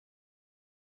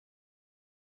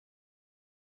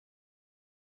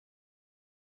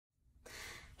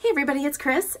Hey everybody, it's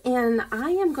Chris, and I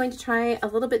am going to try a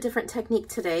little bit different technique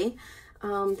today.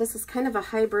 This is kind of a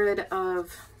hybrid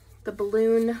of the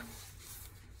balloon,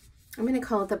 I'm going to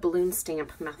call it the balloon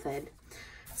stamp method.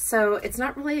 So it's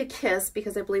not really a kiss,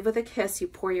 because I believe with a kiss you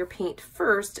pour your paint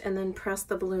first and then press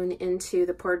the balloon into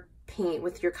the poured paint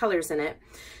with your colors in it.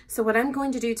 So what I'm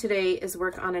going to do today is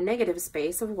work on a negative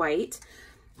space of white,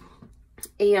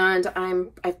 and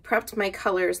I've prepped my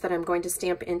colors that I'm going to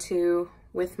stamp into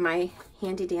with my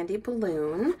handy dandy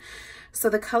balloon. So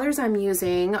the colors I'm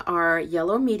using are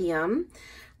yellow medium.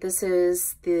 This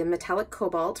is the metallic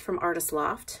cobalt from Artist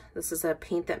Loft. This is a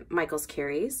paint that Michaels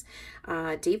carries.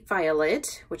 Deep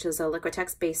violet, which is a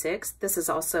Liquitex Basics. This is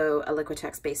also a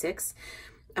Liquitex Basics.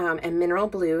 And mineral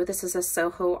blue. This is a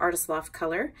Soho Artist Loft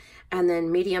color. And then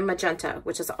medium magenta,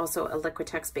 which is also a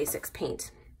Liquitex Basics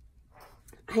paint.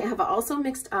 I have also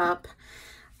mixed up,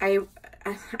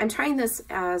 I'm trying this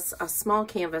as a small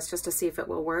canvas just to see if it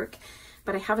will work,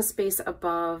 but I have a space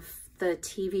above the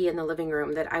TV in the living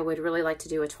room that I would really like to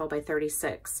do a 12 by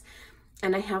 36.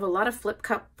 And I have a lot of flip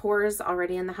cup pours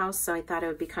already in the house, so I thought it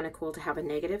would be kind of cool to have a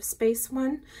negative space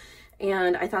one.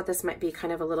 And I thought this might be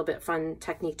kind of a little bit fun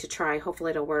technique to try.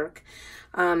 Hopefully it'll work.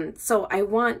 So I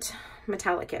want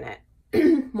metallic in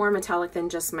it, more metallic than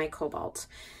just my cobalt.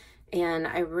 And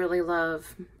I really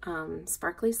love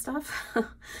sparkly stuff.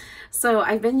 So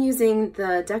I've been using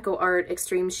the Deco Art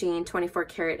Extreme Sheen 24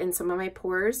 karat in some of my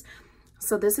pours.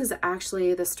 So this is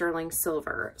actually the sterling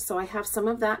silver. So I have some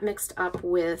of that mixed up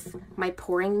with my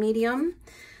pouring medium,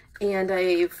 and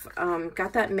I've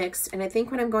got that mixed. And I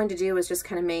think what I'm going to do is just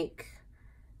kind of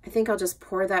I think I'll just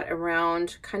pour that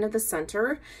around kind of the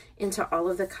center into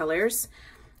all of the colors.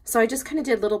 So I just kind of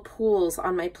did little pools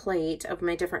on my plate of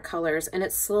my different colors, and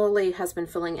it slowly has been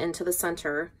filling into the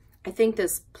center. I think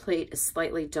this plate is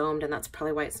slightly domed, and that's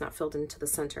probably why it's not filled into the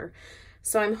center.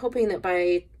 So I'm hoping that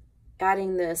by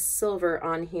adding this silver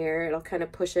on here, it'll kind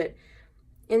of push it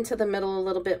into the middle a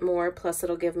little bit more, plus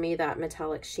it'll give me that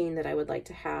metallic sheen that I would like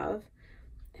to have.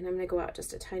 And I'm going to go out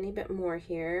just a tiny bit more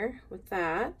here with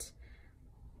that.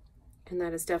 And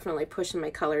that is definitely pushing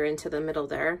my color into the middle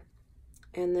there.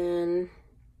 And then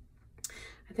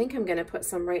I think I'm going to put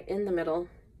some right in the middle,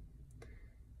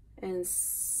 and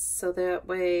so that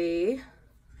way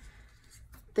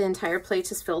the entire plate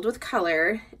is filled with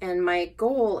color. And my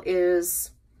goal is,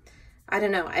 I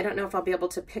don't know if I'll be able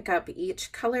to pick up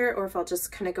each color or if I'll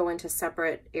just kind of go into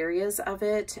separate areas of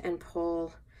it and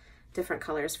pull different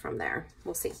colors from there.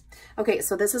 We'll see. Okay,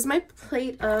 so this is my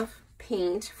plate of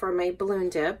paint for my balloon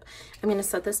dip. I'm going to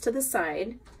set this to the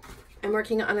side. I'm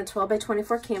working on a 12 by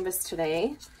 24 canvas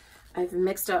today. I've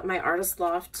mixed up my Artist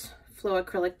Loft Flow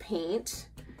Acrylic paint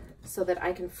so that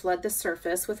I can flood the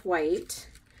surface with white.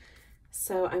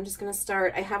 So I'm just going to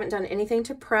start. I haven't done anything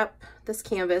to prep this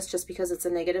canvas just because it's a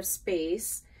negative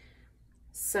space.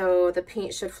 So the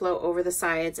paint should flow over the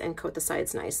sides and coat the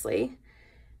sides nicely.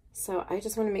 So I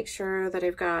just want to make sure that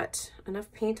I've got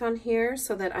enough paint on here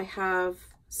so that I have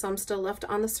some still left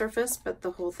on the surface, but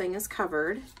the whole thing is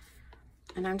covered.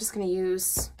 And I'm just going to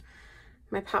use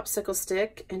my popsicle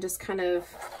stick and just kind of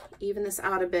even this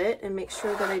out a bit and make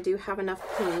sure that I do have enough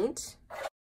paint.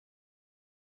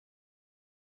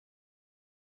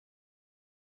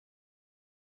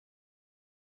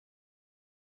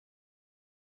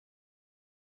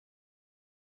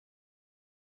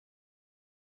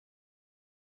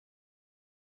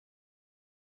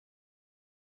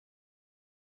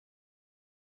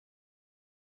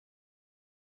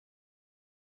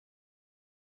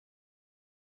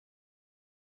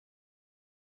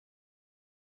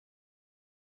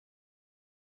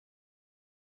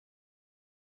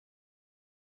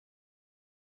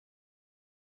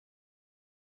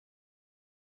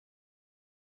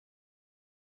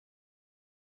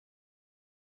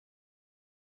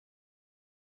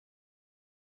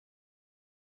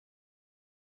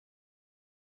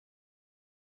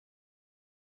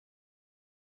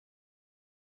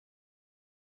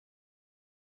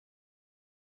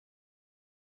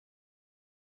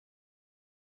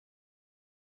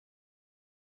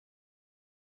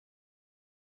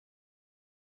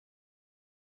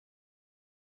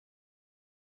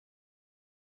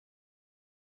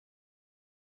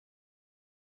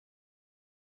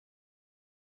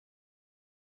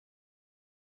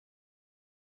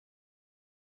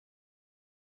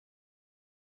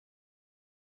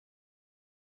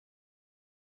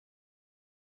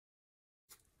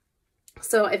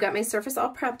 So I've got my surface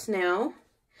all prepped now,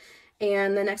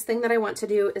 and the next thing that I want to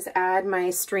do is add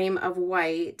my stream of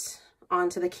white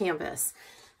onto the canvas.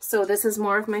 So this is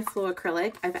more of my Flow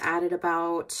Acrylic. I've added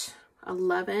about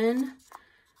 11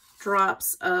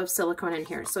 drops of silicone in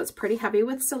here. So it's pretty heavy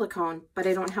with silicone, but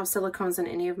I don't have silicones in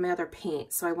any of my other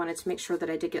paint. So I wanted to make sure that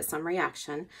I did get some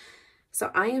reaction. So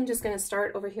I am just going to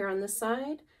start over here on this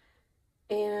side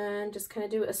and just kind of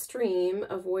do a stream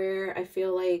of where I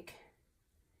feel like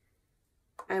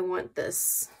I want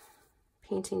this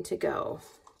painting to go.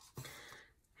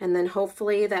 And then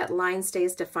hopefully that line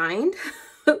stays defined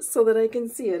so that I can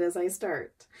see it as I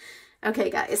start. Okay,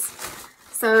 guys,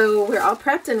 so we're all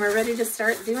prepped and we're ready to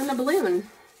start doing the balloon.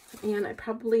 And I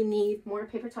probably need more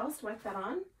paper towels to wipe that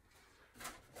on,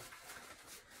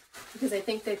 because I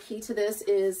think the key to this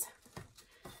is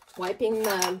wiping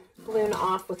the balloon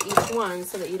off with each one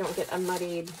so that you don't get a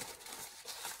muddied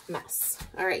mess.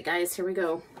 All right, guys, here we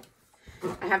go.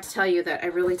 I have to tell you that I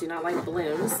really do not like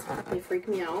balloons. They freak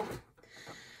me out.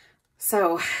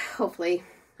 So hopefully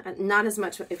not as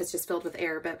much if it's just filled with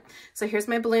air, but so here's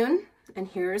my balloon and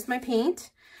here's my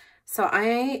paint. So I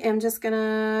am just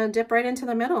gonna dip right into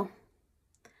the middle.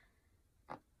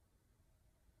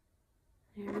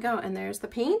 There we go. And there's the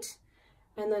paint.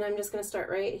 And then I'm just gonna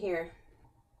start right here.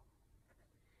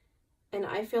 And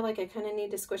I feel like I kind of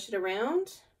need to squish it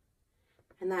around,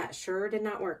 and that sure did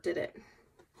not work, did it?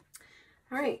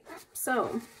 All right,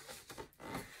 so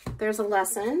there's a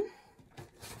lesson.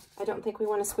 I don't think we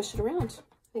want to squish it around.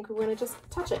 I think we want to just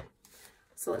touch it.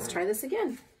 So let's try this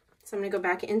again. So I'm going to go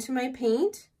back into my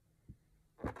paint,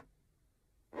 and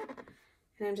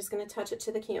I'm just going to touch it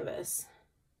to the canvas.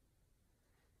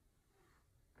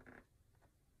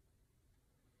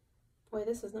 Boy,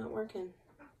 this is not working.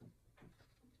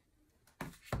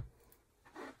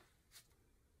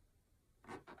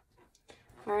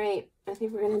 All right, I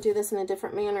think we're going to do this in a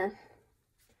different manner,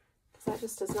 because that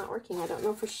just is not working. I don't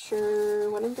know for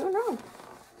sure what I'm doing wrong.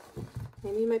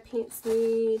 Maybe my paints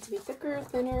need to be thicker,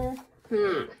 thinner.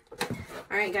 All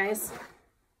right, guys,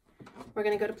 we're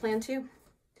going to go to plan 2.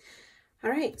 All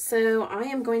right, so I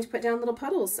am going to put down little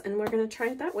puddles, and we're going to try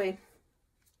it that way.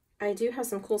 I do have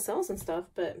some cool cells and stuff,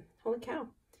 but holy cow.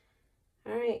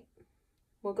 All right,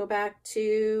 we'll go back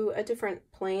to a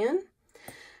different plan.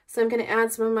 So I'm going to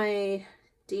add some of my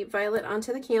deep violet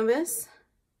onto the canvas,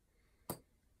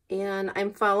 and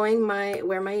I'm following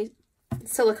where my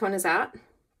silicone is at.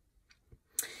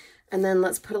 And then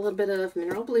let's put a little bit of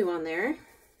mineral blue on there.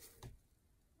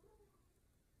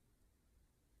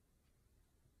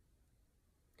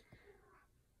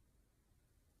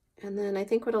 And then I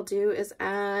think what I'll do is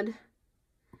add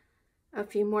a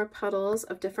few more puddles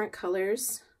of different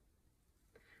colors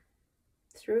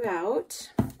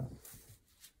throughout.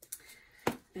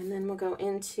 And then we'll go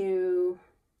into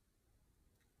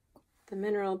the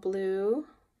mineral blue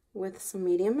with some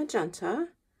medium magenta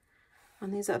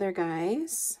on these other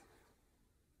guys.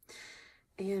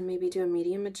 And maybe do a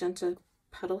medium magenta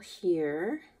puddle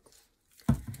here.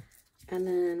 And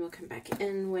then we'll come back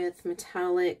in with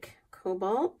metallic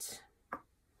cobalt.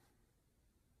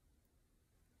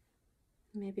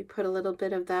 Maybe put a little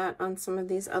bit of that on some of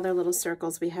these other little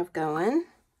circles we have going.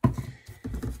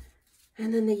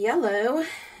 And then the yellow,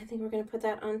 I think we're going to put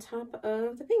that on top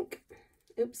of the pink.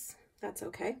 Oops, that's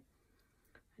okay.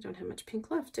 I don't have much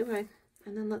pink left, do I?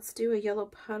 And then let's do a yellow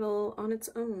puddle on its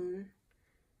own.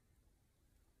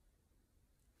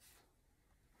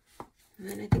 And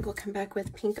then I think we'll come back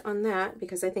with pink on that,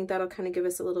 because I think that'll kind of give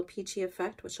us a little peachy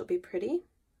effect, which will be pretty.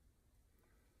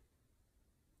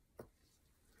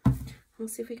 We'll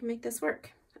see if we can make this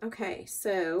work. Okay,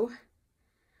 so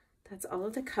that's all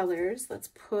of the colors. Let's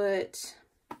put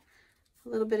a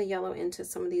little bit of yellow into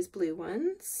some of these blue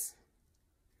ones.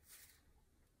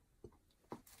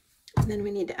 And then we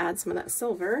need to add some of that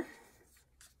silver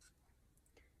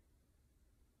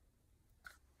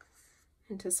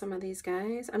into some of these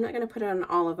guys. I'm not going to put it on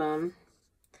all of them,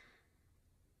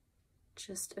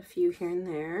 just a few here and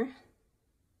there.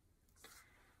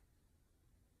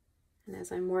 And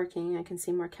as I'm working, I can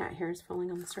see more cat hairs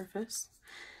falling on the surface,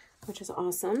 which is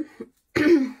awesome.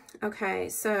 Okay,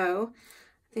 so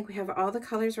I think we have all the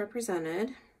colors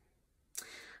represented.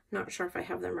 Not sure if I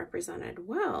have them represented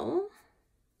well.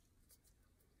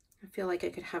 I feel like I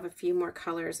could have a few more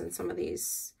colors in some of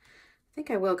these. I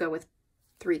think I will go with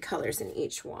 3 colors in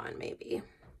each one, maybe.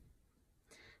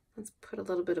 Let's put a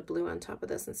little bit of blue on top of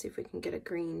this and see if we can get a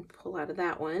green pull out of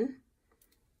that one.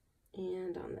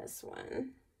 And on this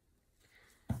one.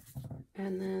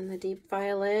 And then the deep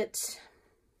violet.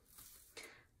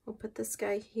 We'll put this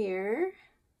guy here.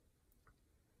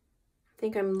 I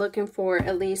think I'm looking for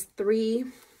at least three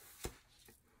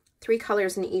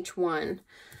colors in each one.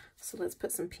 So let's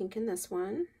put some pink in this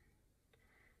one.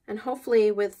 And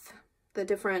hopefully with the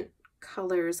different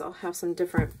colors, I'll have some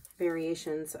different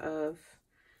variations of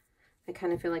I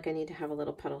kind of feel like I need to have a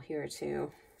little puddle here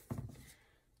too,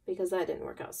 because that didn't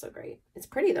work out so great. It's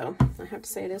pretty though. I have to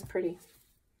say it is pretty.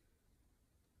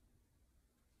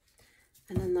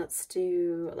 And then let's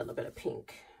do a little bit of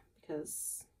pink,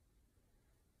 because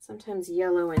sometimes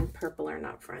yellow and purple are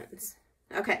not friends.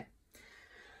 Okay.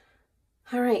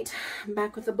 All right, I'm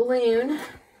back with the balloon.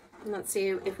 And let's see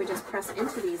if we just press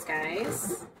into these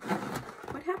guys,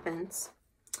 what happens?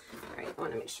 All right, I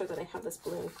want to make sure that I have this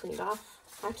balloon cleaned off.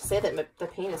 I have to say that the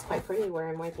paint is quite pretty where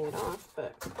I'm wiping it off,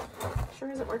 but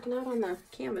sure isn't working out on the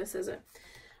canvas, is it?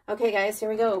 Okay, guys, here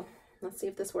we go. Let's see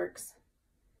if this works.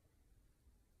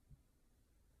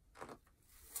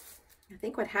 I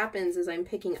think what happens is I'm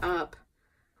picking up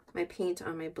my paint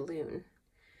on my balloon.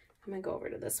 I'm gonna go over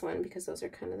to this one because those are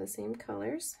kind of the same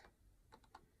colors.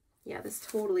 Yeah, this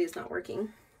totally is not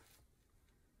working.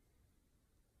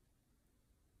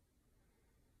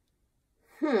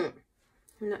 I'm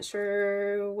not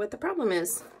sure what the problem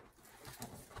is.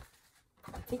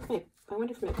 I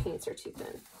wonder if my paints are too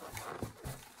thin.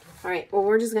 All right, well,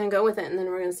 we're just gonna go with it and then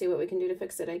we're gonna see what we can do to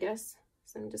fix it, I guess.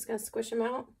 So I'm just gonna squish them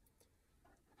out.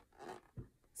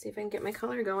 See if I can get my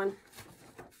color going.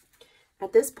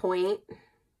 At this point,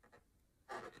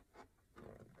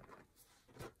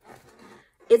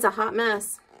 it's a hot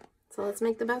mess. So let's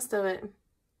make the best of it.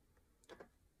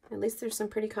 At least there's some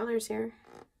pretty colors here.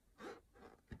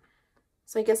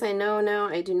 So I guess I know now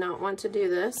I do not want to do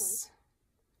this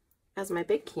as my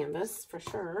big canvas for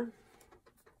sure.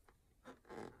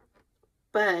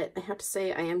 But I have to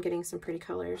say I am getting some pretty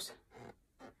colors.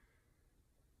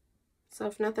 So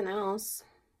if nothing else,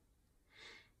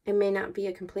 it may not be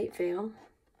a complete fail.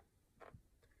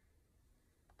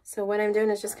 So what I'm doing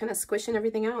is just kind of squishing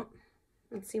everything out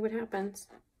and see what happens.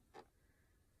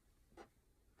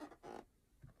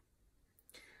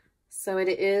 So it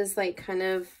is like kind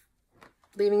of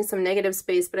leaving some negative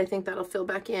space, but I think that'll fill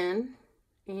back in.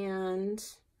 And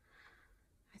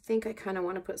I think I kind of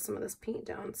want to put some of this paint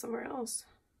down somewhere else.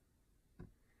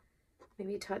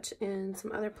 Maybe touch in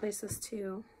some other places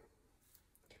too.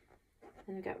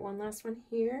 And I got one last one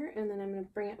here, and then I'm going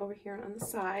to bring it over here on the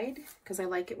side because I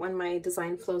like it when my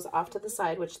design flows off to the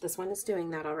side, which this one is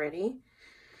doing that already.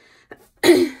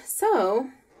 So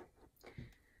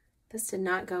this did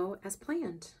not go as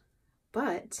planned,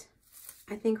 but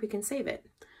I think we can save it.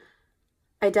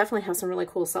 I definitely have some really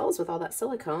cool cells with all that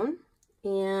silicone,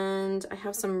 and I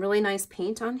have some really nice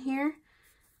paint on here.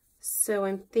 So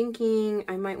I'm thinking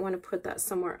I might want to put that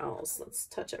somewhere else. Let's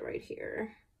touch it right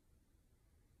here.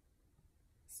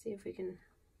 See if we can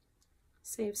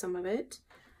save some of it.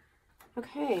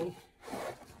 Okay.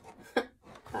 That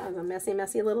was a messy,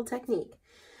 messy little technique.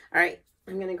 All right,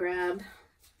 I'm gonna grab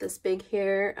this big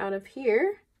hair out of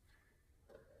here.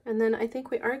 And then I think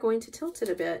we are going to tilt it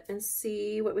a bit and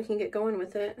see what we can get going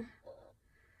with it.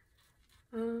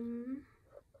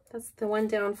 That's the one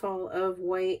downfall of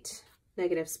white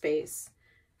negative space.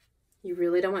 You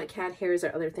really don't want cat hairs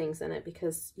or other things in it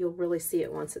because you'll really see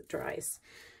it once it dries.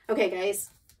 Okay, guys.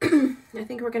 I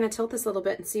think we're going to tilt this a little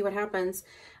bit and see what happens.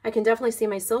 I can definitely see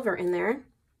my silver in there.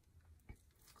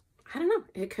 I don't know.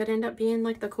 It could end up being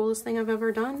like the coolest thing I've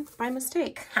ever done by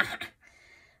mistake.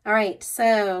 All right,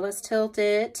 so let's tilt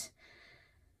it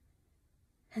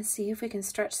and see if we can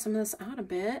stretch some of this out a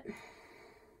bit.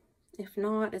 If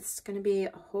not, it's going to be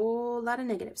a whole lot of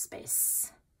negative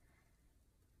space.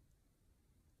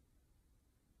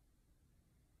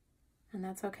 And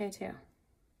that's okay too.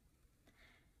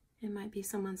 It might be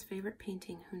someone's favorite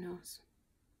painting, who knows?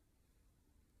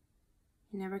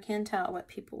 You never can tell what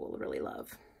people will really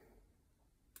love.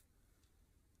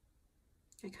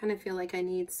 I kind of feel like I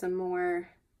need some more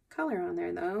color on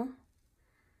there though.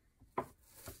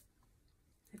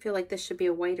 I feel like this should be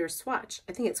a whiter swatch.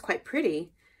 I think it's quite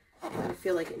pretty, but I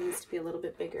feel like it needs to be a little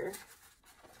bit bigger.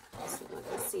 So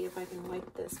let's see if I can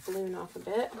wipe this balloon off a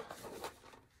bit.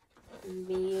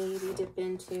 Maybe dip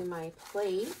into my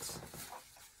plate.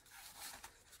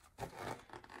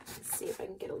 Let's see if I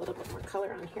can get a little bit more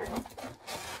color on here.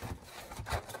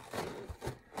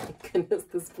 My goodness,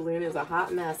 this balloon is a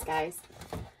hot mess, guys.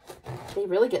 They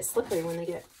really get slippery when they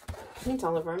get paint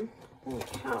all over them. Holy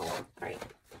cow. All right.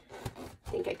 I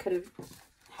think I could have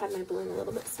had my balloon a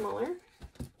little bit smaller.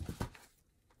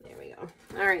 There we go.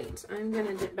 All right. I'm going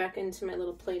to dip back into my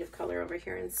little plate of color over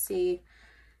here and see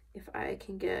if I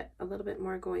can get a little bit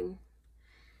more going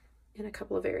in a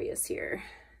couple of areas here.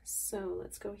 So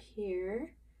let's go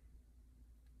here.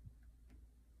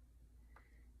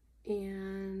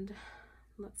 And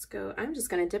let's go, I'm just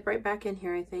going to dip right back in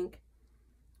here, I think.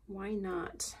 Why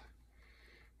not?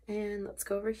 And let's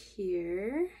go over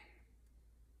here.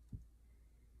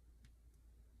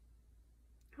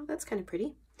 Oh, that's kind of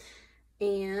pretty.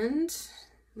 And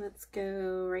let's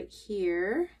go right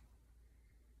here.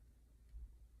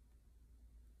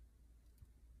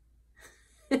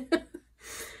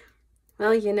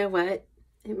 Well, you know what?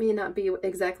 It may not be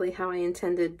exactly how I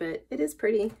intended, but it is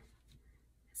pretty.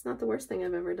 It's not the worst thing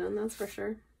I've ever done, that's for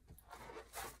sure.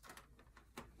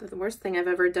 But the worst thing I've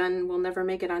ever done will never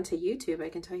make it onto YouTube, I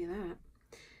can tell you that.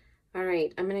 All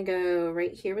right, I'm gonna go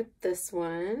right here with this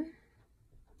one.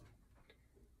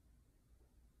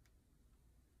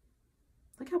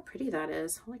 Look how pretty that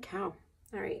is, holy cow.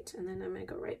 All right, and then I'm gonna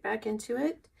go right back into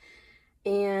it.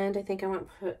 And I think I want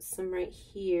to put some right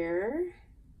here.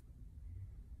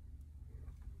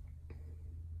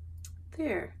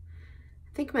 There.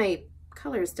 I think my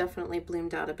color is definitely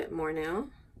bloomed out a bit more now.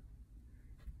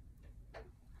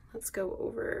 Let's go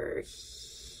over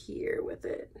here with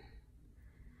it.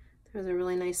 There's a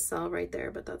really nice cell right there,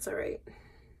 but that's all right.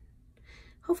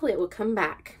 Hopefully it will come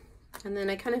back. And then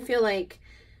I kind of feel like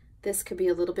this could be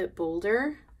a little bit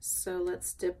bolder. So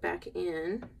let's dip back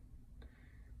in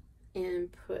and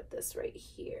put this right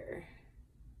here.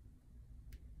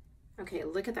 Okay,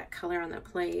 look at that color on that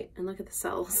plate and look at the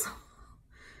cells.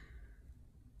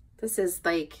 This is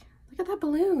like, look at that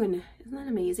balloon. Isn't that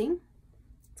amazing?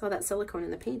 It's all that silicone in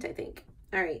the paint, I think.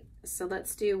 All right, so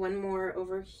let's do one more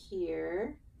over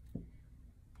here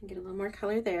and get a little more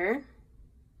color there.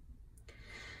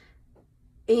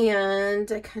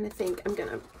 And I kind of think I'm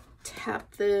gonna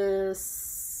tap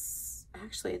this.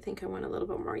 Actually, I think I want a little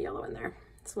bit more yellow in there.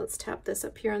 So let's tap this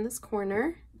up here on this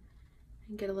corner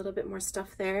and get a little bit more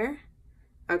stuff there.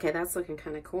 Okay, that's looking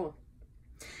kind of cool.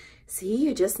 See,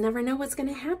 you just never know what's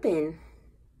gonna happen.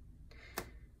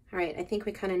 All right, I think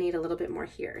we kind of need a little bit more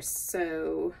here.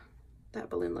 So that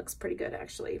balloon looks pretty good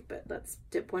actually, but let's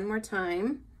dip one more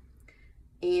time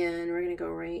and we're gonna go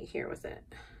right here with it.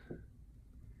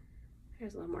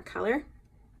 There's a little more color.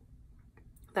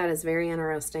 That is very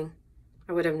interesting.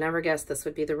 I would have never guessed this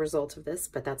would be the result of this,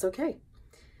 but that's okay.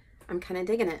 I'm kind of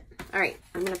digging it. All right,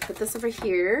 I'm gonna put this over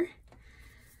here.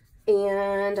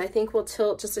 And I think we'll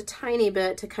tilt just a tiny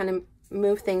bit to kind of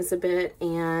move things a bit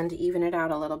and even it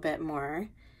out a little bit more.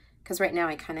 Because right now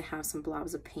I kind of have some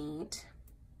blobs of paint.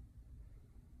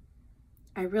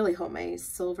 I really hope my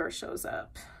silver shows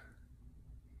up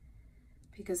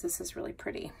because this is really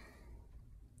pretty.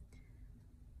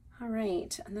 All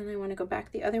right, and then I want to go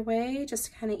back the other way just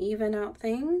to kind of even out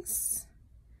things.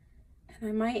 And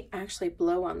I might actually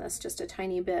blow on this just a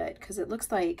tiny bit because it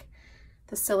looks like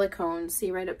the silicone, see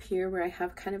right up here where I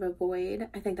have kind of a void?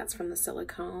 I think that's from the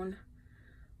silicone,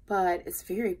 but it's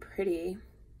very pretty.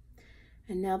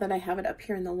 And now that I have it up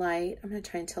here in the light, I'm gonna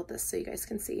try and tilt this so you guys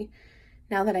can see.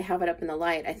 Now that I have it up in the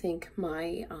light, I think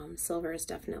my silver is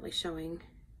definitely showing.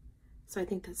 So I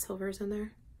think that silver is in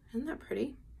there. Isn't that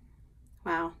pretty?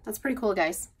 Wow, that's pretty cool,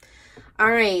 guys.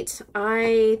 All right,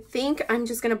 I think I'm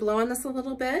just gonna blow on this a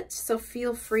little bit, so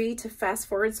feel free to fast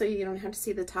forward so you don't have to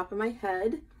see the top of my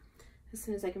head as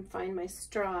soon as I can find my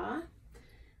straw.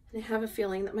 And I have a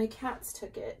feeling that my cats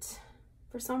took it.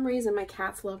 For some reason, my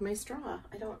cats love my straw.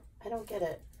 I don't get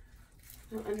it.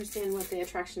 I don't understand what the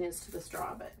attraction is to the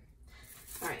straw, but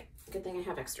all right, good thing I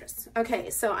have extras. Okay,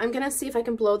 so I'm gonna see if I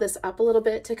can blow this up a little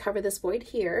bit to cover this void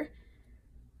here.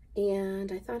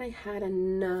 And I thought I had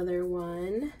another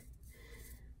one,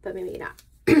 but maybe not.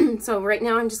 So right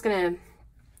now I'm just gonna,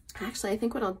 actually I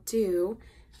think what I'll do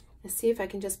is see if I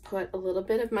can just put a little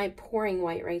bit of my pouring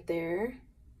white right there.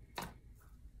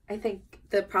 I think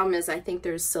the problem is I think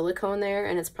there's silicone there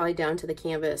and it's probably down to the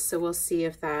canvas. So we'll see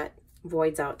if that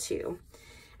voids out too.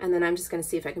 And then I'm just gonna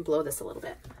see if I can blow this a little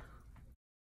bit.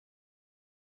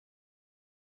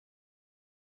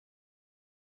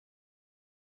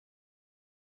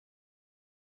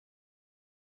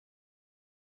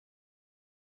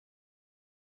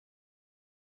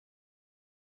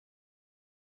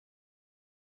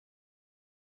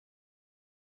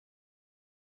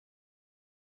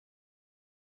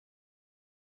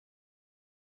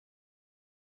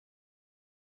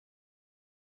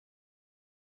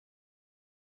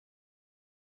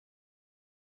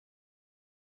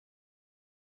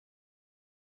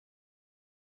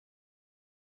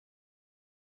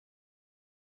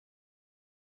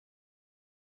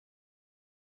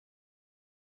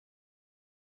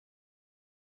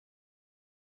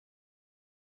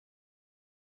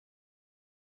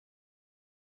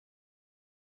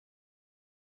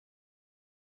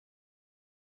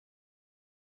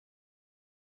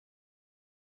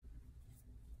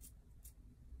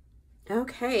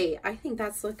 Okay, I think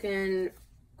that's looking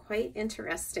quite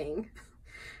interesting.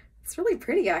 It's really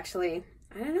pretty actually.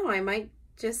 I don't know, I might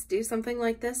just do something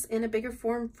like this in a bigger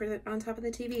form for on top of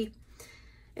the TV.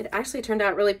 It actually turned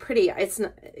out really pretty. It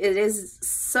is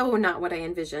so not what I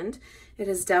envisioned. It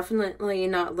is definitely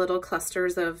not little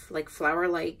clusters of like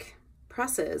flower-like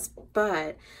presses,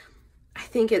 but I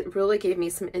think it really gave me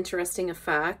some interesting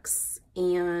effects,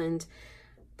 and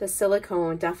the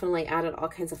silicone definitely added all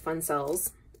kinds of fun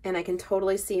cells, and I can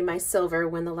totally see my silver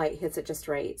when the light hits it just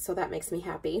right, so that makes me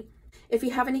happy. If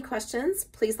you have any questions,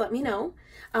 please let me know.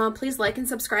 Please like and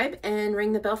subscribe and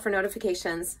ring the bell for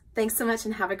notifications. Thanks so much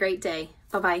and have a great day.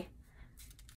 Bye-bye.